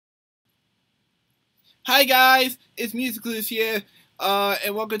Hi guys, it's Musicalist here,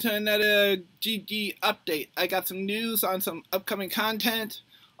 and welcome to another GG update. I got some news on some upcoming content,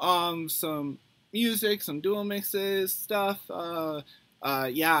 some music, some dual mixes, stuff,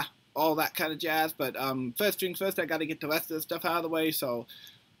 yeah, all that kind of jazz. But first things first, I got to get the rest of the stuff out of the way. So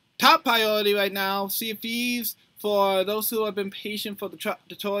top priority right now, Sea of Thieves. For those who have been patient for the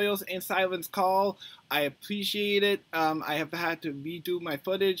tutorials and Silence Call, I appreciate it. I have had to redo my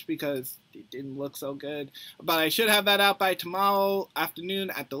footage because it didn't look so good. But I should have that out by tomorrow afternoon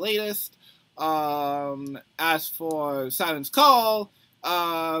at the latest. As for Silence Call,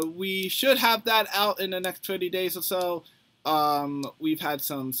 we should have that out in the next 30 days or so. We've had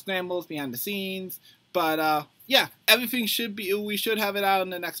some scrambles behind the scenes. But yeah, everything should be, we should have it out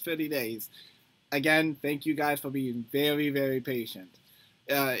in the next 30 days. Again, thank you guys for being very, very patient.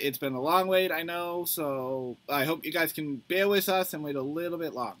 It's been a long wait, I know, so I hope you guys can bear with us and wait a little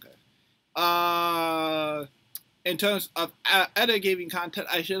bit longer. In terms of other gaming content,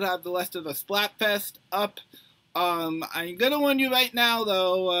 I should have the rest of the Splatfest up. I'm gonna warn you right now,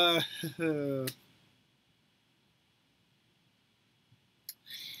 though,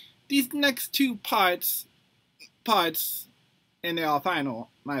 these next two parts, and they are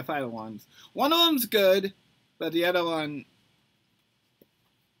my final ones. One of them's good, but the other one,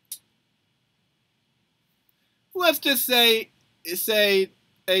 let's just say it's the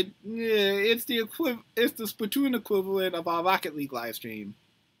Splatoon equivalent of our Rocket League live stream.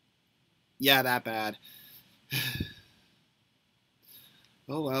 Yeah, that bad.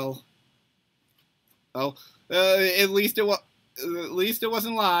 Oh well. Oh, at least it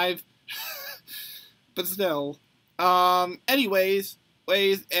wasn't live. But still. Anyways,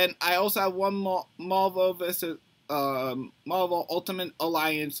 and I also have one more Marvel vs. Marvel Ultimate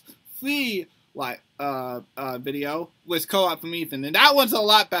Alliance free video with co-op from Ethan, and that one's a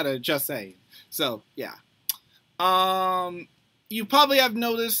lot better. Just saying. So yeah. You probably have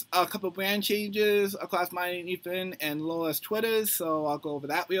noticed a couple brand changes across mine and Ethan and Laura's Twitters, so I'll go over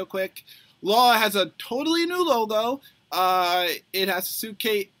that real quick. Laura has a totally new logo. It has a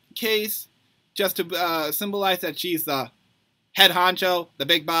suitcase just to symbolize that she's the head honcho, the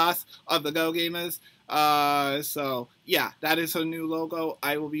big boss of the Go Gamers. So yeah, that is her new logo.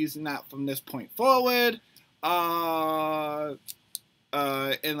 I will be using that from this point forward.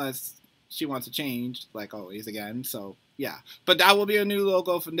 Unless she wants to change, like always again. So yeah, but that will be a new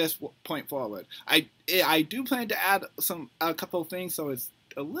logo from this point forward. I do plan to add a couple of things so it's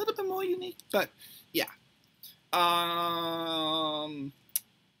a little bit more unique, but yeah.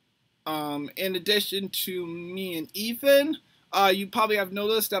 In addition to me and Ethan, you probably have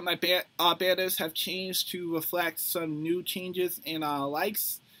noticed that my banners have changed to reflect some new changes in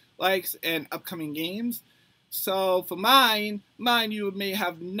likes and upcoming games. So for mine, you may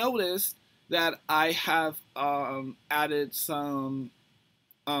have noticed that I have added some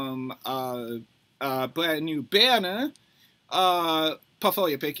brand new banner.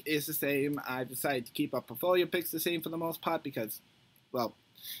 Portfolio pick is the same. I decided to keep up portfolio picks the same for the most part because, well,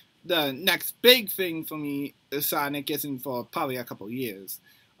 the next big thing for me is Sonic isn't for probably a couple years.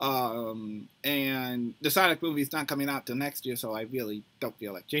 And the Sonic movie's not coming out till next year, so I really don't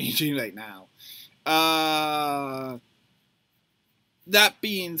feel like changing right now. That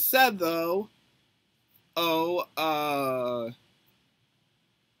being said, though, the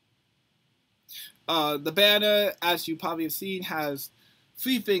banner, as you probably have seen, has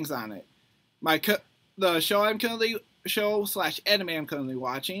 3 things on it. The show/anime I'm currently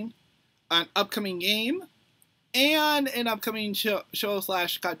watching, an upcoming game, and an upcoming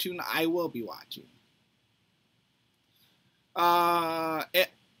show/cartoon I will be watching.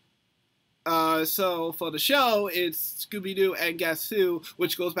 So for the show, it's Scooby-Doo and Guess Who,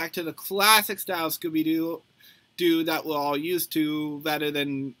 which goes back to the classic style Scooby-Doo that we're all used to, rather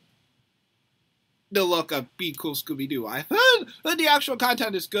than the look of Be Cool Scooby-Doo. I heard the actual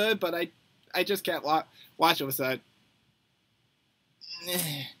content is good, but I just can't watch it with that.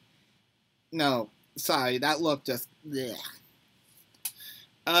 No, sorry, that look just. Bleh.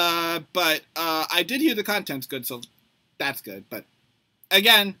 But I did hear the content's good, so that's good. But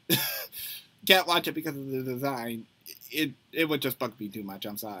again, can't watch it because of the design. It would just bug me too much.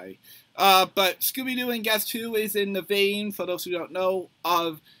 I'm sorry. But Scooby-Doo and Guess Who is in the vein, for those who don't know,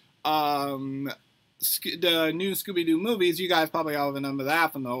 of the new Scooby-Doo movies. You guys probably all remember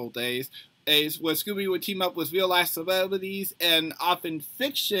that from the old days. Where Scooby would team up with real-life celebrities and often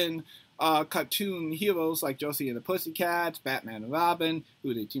fiction cartoon heroes like Josie and the Pussycats, Batman and Robin,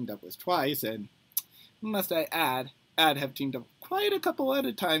 who they teamed up with twice, and must I add, have teamed up quite a couple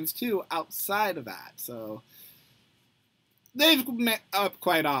other times too outside of that. So they've met up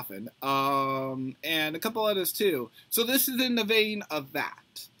quite often, and a couple others too. So this is in the vein of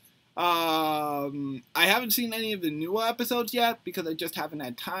that. I haven't seen any of the newer episodes yet because I just haven't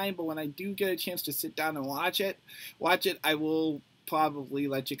had time. But when I do get a chance to sit down and watch it, I will probably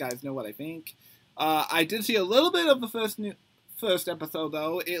let you guys know what I think. I did see a little bit of the first episode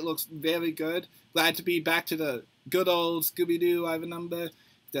though. It looks very good. Glad to be back to the good old Scooby-Doo I have a number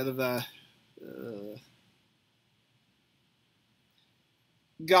instead of the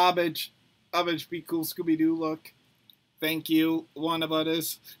garbage be cool Scooby-Doo look. Thank you, Warner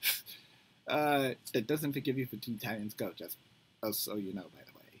Brothers. That doesn't forgive you for Teen Titans Go, just so you know, by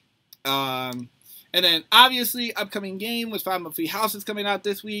the way. And then, obviously, upcoming game with 5 More Free Houses coming out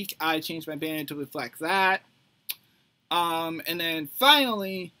this week. I changed my banner to reflect that. And then,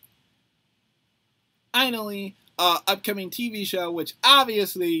 finally, upcoming TV show, which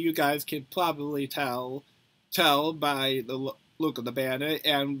obviously you guys can probably tell by the look of the banner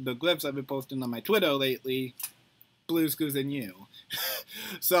and the glyphs I've been posting on my Twitter lately. Blues Clues and You.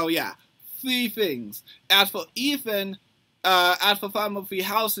 So yeah, 3 things. As for Ethan, as for 5 More Free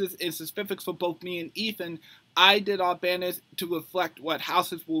Houses, in specifics for both me and Ethan, I did our banners to reflect what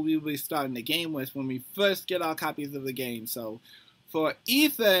houses we'll be starting the game with when we first get our copies of the game. So for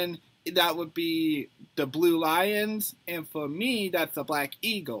Ethan, that would be the Blue Lions, and for me, that's the Black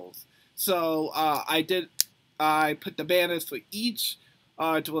Eagles. So I put the banners for each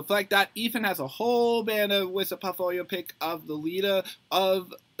to reflect that. Ethan has a whole banner with a portfolio pic of the leader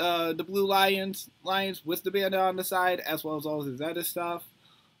of the Blue Lions with the banner on the side, as well as all his other stuff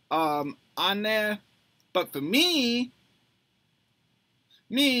on there. But for me,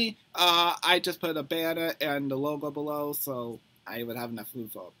 I just put a banner and the logo below, so I would have enough room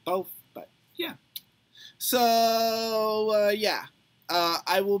for both. But yeah, so yeah,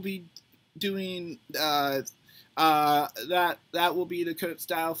 I will be doing that will be the current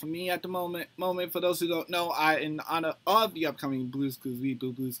style for me at the moment. For those who don't know, in honor of the upcoming Blues Clues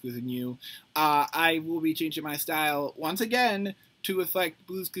Reboot, Blues Clues and You, I will be changing my style once again to reflect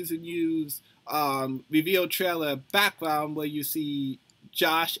Blues Clues and You's reveal trailer background, where you see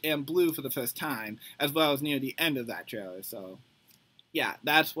Josh and Blue for the first time, as well as near the end of that trailer. So yeah,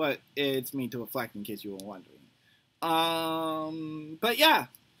 that's what it's meant to reflect, in case you were wondering. But yeah.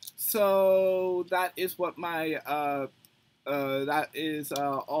 So that is what my that is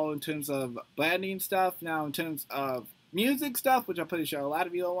all in terms of branding stuff. Now in terms of music stuff, which I'm pretty sure a lot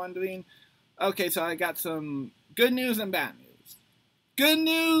of you are wondering. Okay, so I got some good news and bad news. Good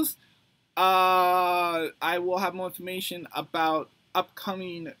news, I will have more information about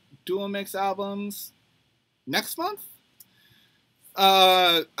upcoming dual mix albums next month.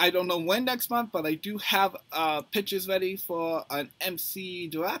 I don't know when next month, but I do have pitches ready for an MC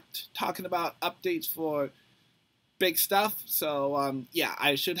Direct talking about updates for big stuff. So yeah,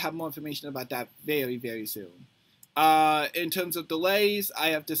 I should have more information about that very, very soon. In terms of delays, I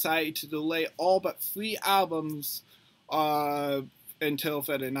have decided to delay all but 3 albums until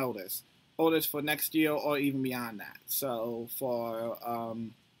further notice. Orders for next year or even beyond that. So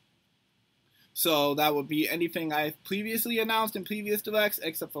so that would be anything I've previously announced in previous directs,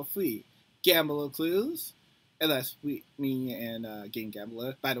 except for 3. Gambler Clues, unless me and Game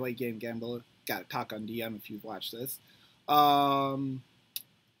Gambler. By the way, Game Gambler, gotta talk on DM if you've watched this.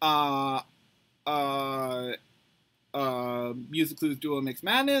 Music Clues Dual Mix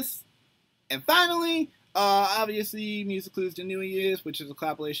Madness, and finally, obviously, Music Clues The New Year's, which is a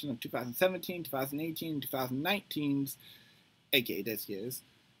collaboration of 2017, 2018, and 2019's, aka this year's,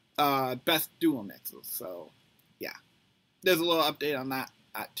 best dual mixes. So yeah, there's a little update on that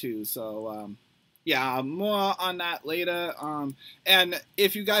too. So yeah, more on that later. And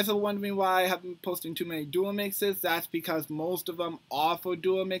if you guys are wondering why I haven't been posting too many dual mixes, that's because most of them are for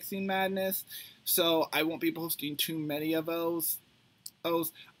dual mixing madness. So I won't be posting too many of those.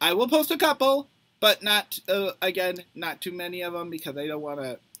 I will post a couple, but not again, not too many of them, because I don't want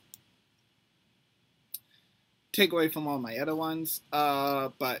to take away from all my other ones.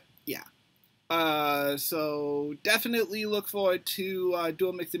 But yeah. So definitely look forward to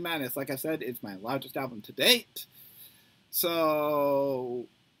Dual Mixing Madness. Like I said, it's my largest album to date. So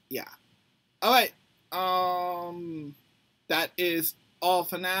yeah. Alright. That is all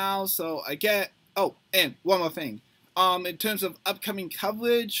for now. So oh, and one more thing. In terms of upcoming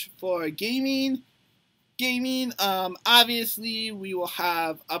coverage for gaming, obviously we will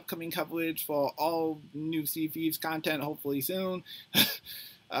have upcoming coverage for all new Sea Thieves content hopefully soon.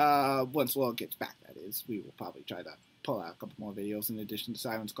 Once Will gets back, that is. We will probably try to pull out a couple more videos in addition to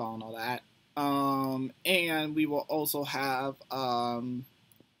Siren's Call and all that. And we will also have, I'm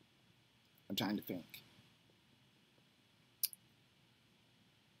trying to think.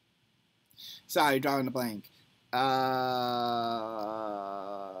 Sorry, drawing a blank. Oh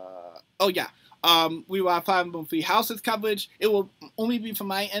yeah. We will have 5 houses coverage. It will only be from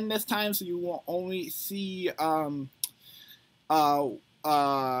my end this time, so you will only see Black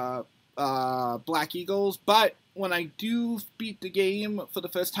Eagles. But when I do beat the game for the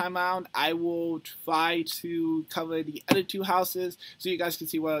first time around, I will try to cover the other 2 houses so you guys can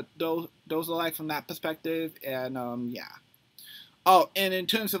see what those are like from that perspective. And yeah. Oh, and in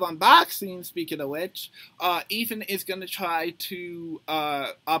terms of unboxing, speaking of which, Ethan is going to try to,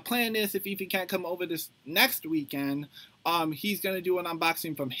 our plan is if Ethan can't come over this next weekend, he's going to do an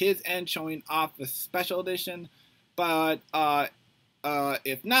unboxing from his end showing off the special edition. But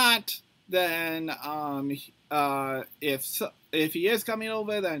if not, then if he is coming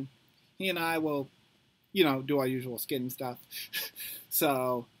over, then he and I will, do our usual skin stuff.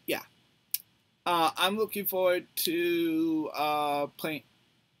 So, yeah. I'm looking forward to playing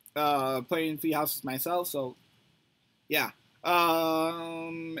 3 houses myself. So, yeah.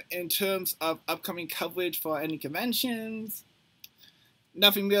 In terms of upcoming coverage for any conventions,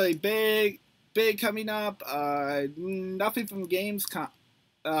 nothing really big coming up. Nothing from Gamescom.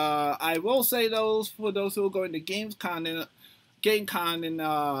 I will say for those who are going to GameCon and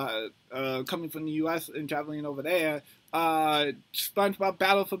coming from the U.S. and traveling over there. SpongeBob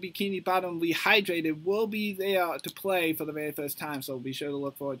Battle for Bikini Bottom Rehydrated will be there to play for the very first time, so be sure to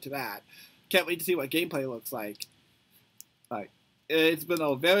look forward to that. Can't wait to see what gameplay looks like. It's been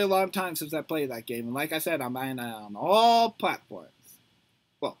a very long time since I played that game, and like I said, I'm buying it on all platforms.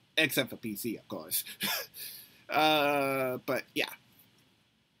 Well, except for PC, of course. But yeah.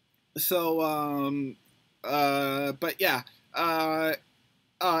 So, but yeah.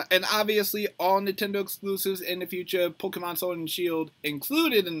 And obviously, all Nintendo exclusives in the future, Pokemon Sword and Shield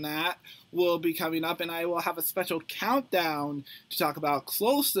included in that, will be coming up, and I will have a special countdown to talk about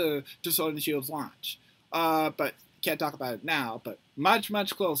closer to Sword and Shield's launch. But can't talk about it now, but much,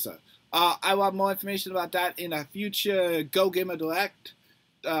 much closer. I will have more information about that in a future Go Gamer Direct,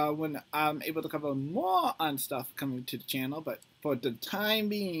 when I'm able to cover more on stuff coming to the channel, but for the time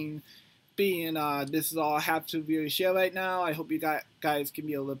being, this is all I have to really share right now. I hope you guys can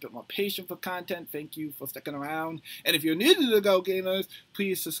be a little bit more patient for content. Thank you for sticking around. And if you're new to the Go Gamers,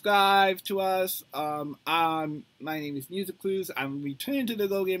 please subscribe to us. My name is Music Clues. I'm returning to the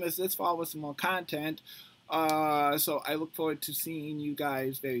Go Gamers this fall with some more content. So I look forward to seeing you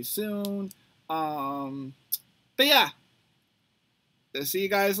guys very soon. But yeah, see you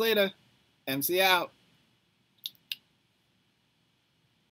guys later. MC out.